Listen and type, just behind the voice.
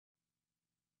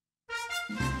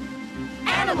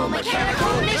Animal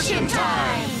Mechanical Mission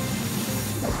Time!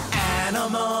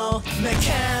 Animal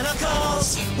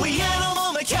Mechanicals, we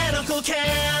Animal Mechanical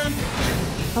can!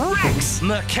 Rex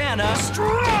Mechana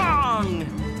strong!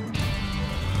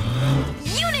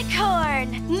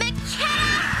 Unicorn!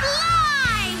 Mechana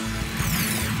fly!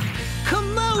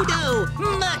 Komodo!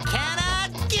 Mechana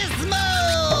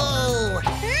gizmo!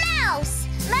 Mouse!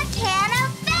 Mechana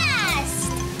fast!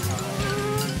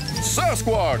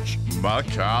 Sasquatch!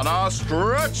 Mechana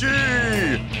stretchy!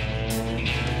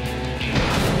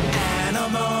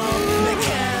 Animal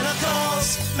Mechanicals,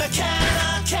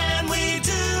 Mechana can we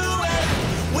do it?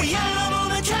 We Animal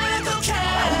Mechanical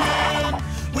can!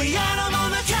 We Animal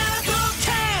Mechanical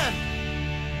can!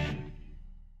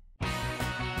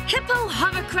 Hippo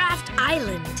Hovercraft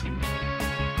Island.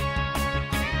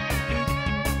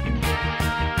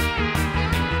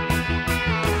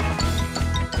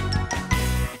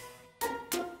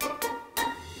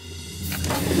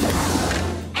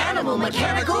 Animal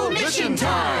Mechanical Mission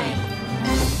Time!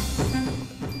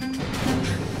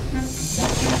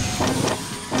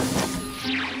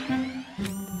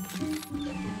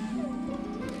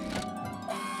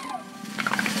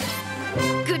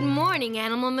 Good morning,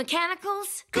 Animal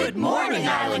Mechanicals. Good morning,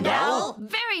 Island Owl!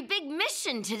 Very big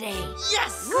mission today.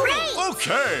 Yes! Great!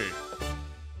 Okay!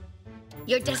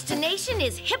 Your destination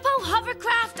is Hippo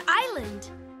Hovercraft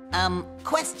Island.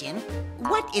 Question.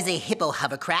 What is a hippo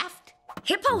hovercraft?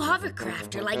 Hippo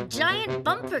Hovercraft are like giant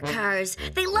bumper cars.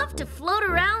 They love to float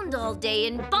around all day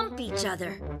and bump each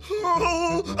other.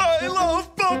 Oh, I love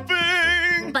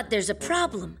bumping! But there's a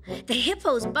problem. The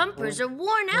hippo's bumpers are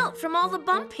worn out from all the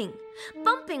bumping.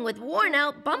 Bumping with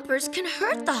worn-out bumpers can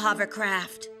hurt the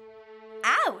hovercraft.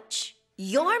 Ouch!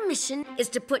 Your mission is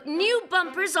to put new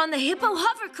bumpers on the Hippo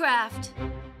Hovercraft.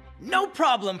 No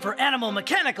problem for Animal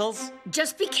Mechanicals.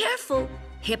 Just be careful.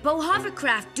 Hippo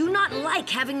Hovercraft do not like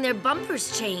having their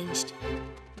bumpers changed.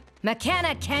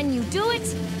 Mechana, can you do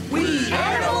it? We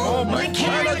Animal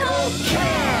Mechanical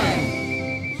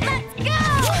can! Let's go!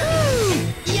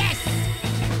 Yes!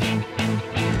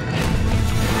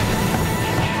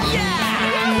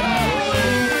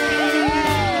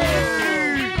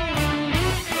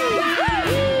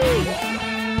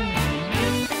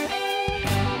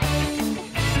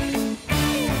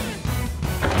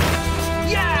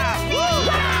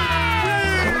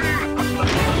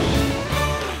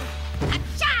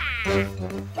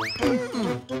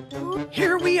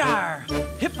 Here we are,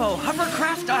 Hippo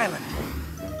Hovercraft Island.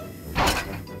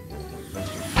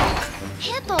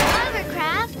 Hippo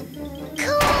Hovercraft?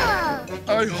 Cool!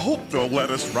 I hope they'll let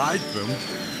us ride them.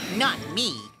 Not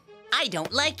me. I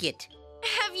don't like it.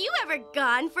 Have you ever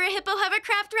gone for a Hippo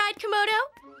Hovercraft ride, Komodo?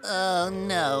 Oh,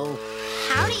 no.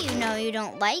 How do you know you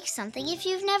don't like something if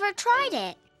you've never tried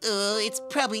it? It's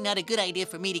probably not a good idea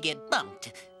for me to get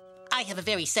bumped. I have a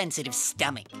very sensitive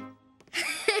stomach.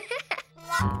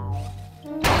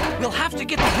 We'll have to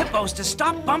get the hippos to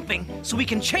stop bumping so we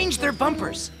can change their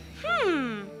bumpers.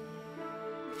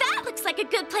 That looks like a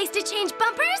good place to change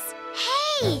bumpers.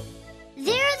 Hey!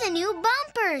 They're the new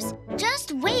bumpers,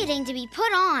 just waiting to be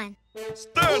put on.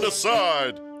 Stand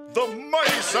aside! The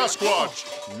mighty Sasquatch,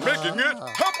 making it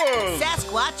happen!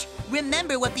 Sasquatch,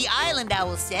 remember what the Island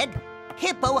Owl said.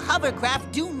 Hippo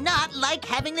Hovercraft do not like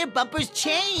having their bumpers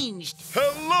changed.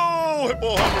 Hello,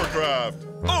 Hippo Hovercraft!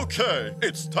 Okay,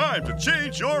 it's time to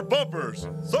change your bumpers.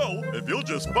 So, if you'll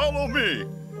just follow me.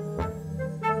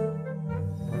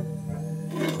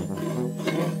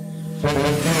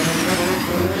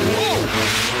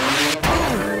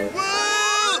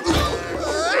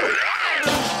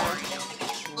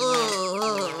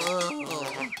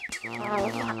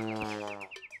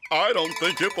 I don't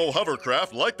think Hippo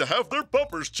Hovercraft like to have their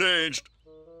bumpers changed.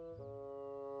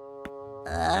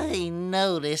 I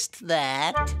noticed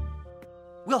that.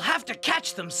 We'll have to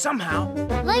catch them somehow.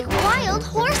 Like wild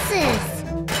horses.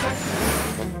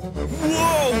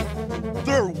 Whoa!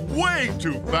 They're way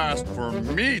too fast for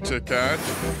me to catch.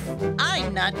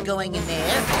 I'm not going in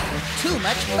there. Too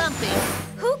much bumping.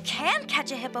 Who can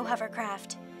catch a Hippo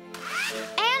Hovercraft?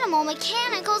 Animal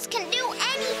Mechanicals can do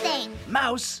anything.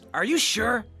 Mouse, are you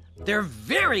sure? They're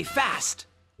very fast.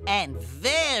 And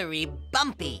very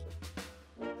bumpy.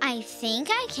 I think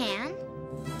I can.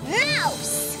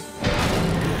 Mouse!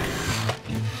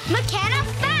 Mechana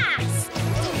fast!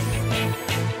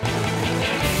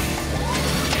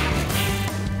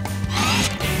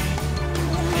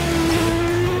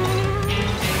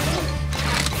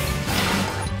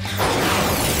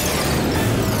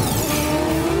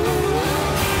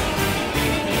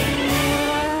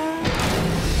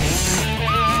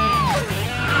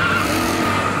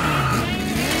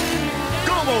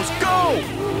 Go!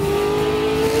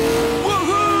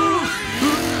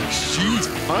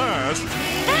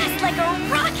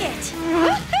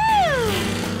 Woohoo!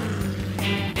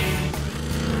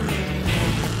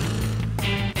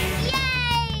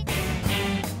 Yay!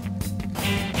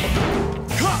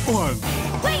 Caught one!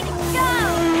 Way to go!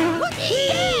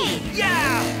 Yay!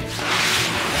 Yeah!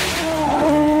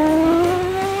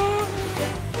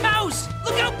 Mouse,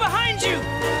 look out behind you!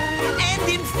 And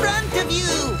in front of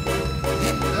you!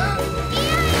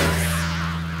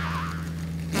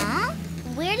 Huh?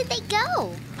 Where did they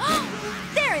go?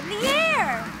 They're in the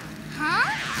air! Huh?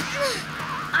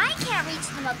 I can't reach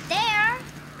them up there.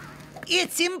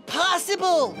 It's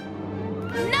impossible!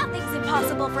 Nothing's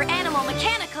impossible for animal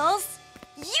mechanicals.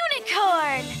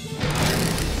 Unicorn!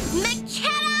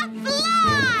 Mechana,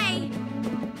 fly!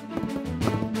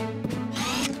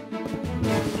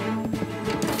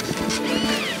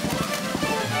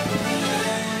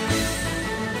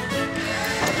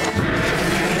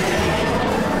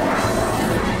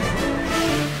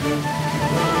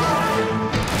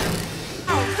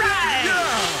 All right!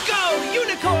 Go,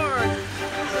 unicorn!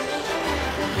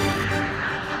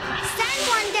 Send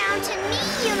one down to me,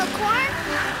 unicorn.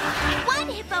 One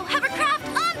Hippo Hovercraft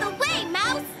on the way,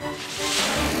 Mouse!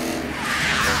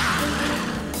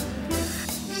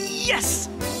 Yes!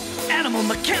 Animal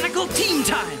mechanical team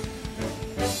time!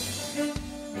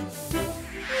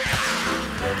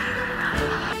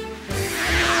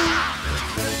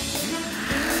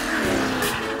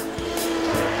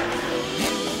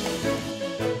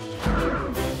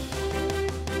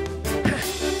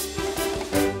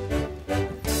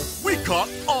 We caught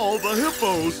all the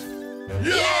hippos!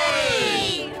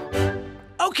 Yay!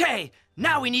 Okay,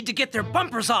 now we need to get their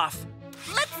bumpers off.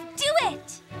 Let's do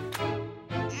it!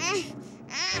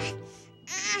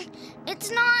 It's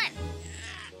not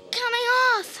coming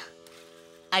off.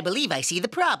 I believe I see the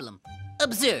problem.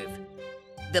 Observe.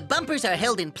 The bumpers are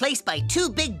held in place by two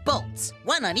big bolts,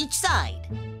 one on each side.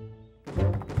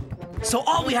 So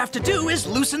all we have to do is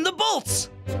loosen the bolts.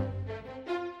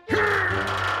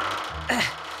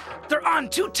 They're on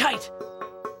too tight.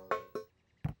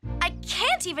 I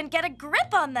can't even get a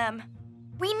grip on them.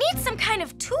 We need some kind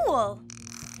of tool.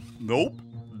 Nope,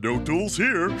 no tools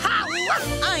here.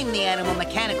 I'm the animal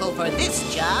mechanical for this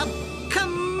job,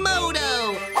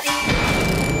 Komodo!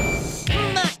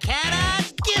 Mechana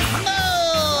Gizmo!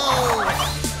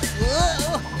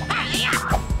 Whoa.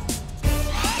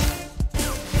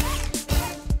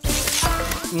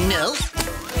 Nope,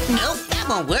 that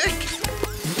won't work.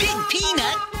 Big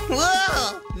Peanut?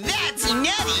 Whoa, that's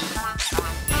nutty!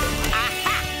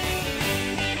 Aha!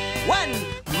 One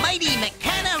mighty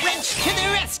Mechana wrench to the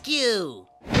rescue!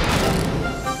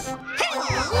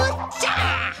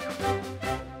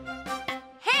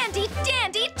 Handy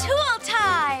dandy tool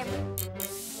time!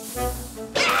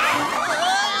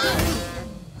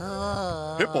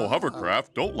 Hippo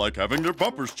Hovercraft don't like having their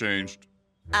bumpers changed.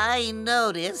 I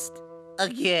noticed.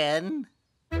 Again.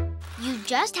 You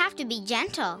just have to be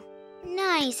gentle.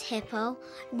 Nice, Hippo.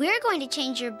 We're going to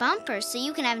change your bumpers so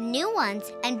you can have new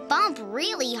ones and bump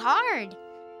really hard.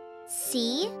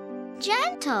 See?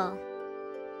 Gentle.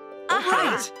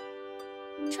 Right.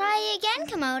 Try again,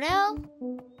 Komodo.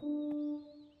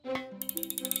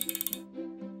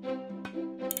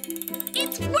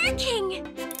 It's working!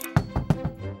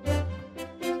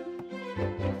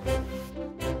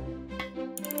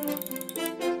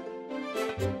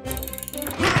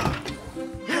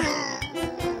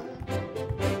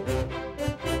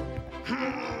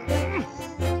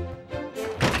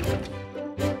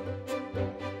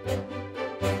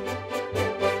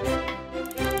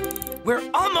 We're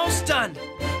almost done.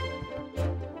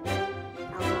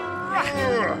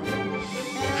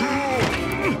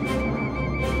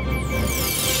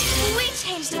 We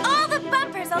changed all the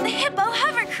bumpers on the Hippo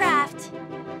Hovercraft!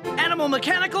 Animal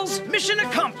mechanicals, mission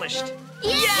accomplished.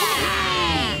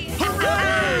 Yay!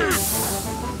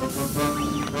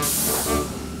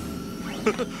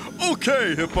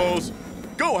 Okay, hippos,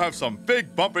 go have some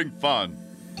big bumping fun.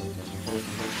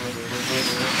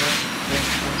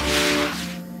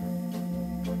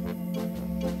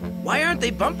 Why aren't they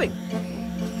bumping?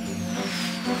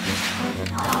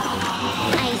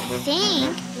 I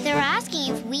think they're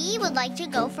asking if we would like to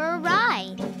go for a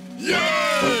ride.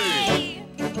 Yay!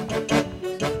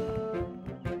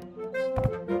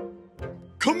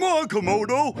 Come on,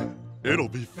 Komodo. It'll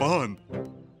be fun.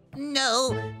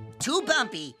 No, too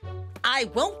bumpy. I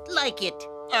won't like it.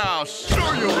 Ah,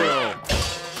 sure you will.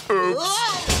 Oops.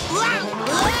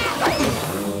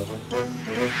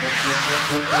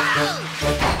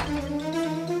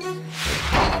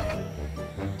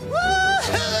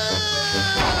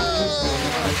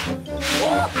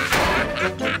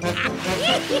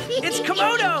 It's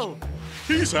Komodo!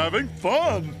 He's having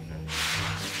fun.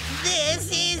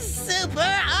 This is super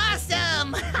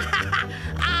awesome!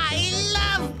 I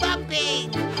love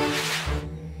bumping!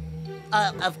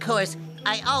 Of course,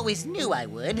 I always knew I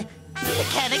would.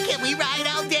 Mechana, can we ride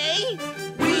all day?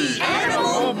 We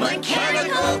Animal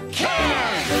Mechanical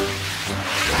can!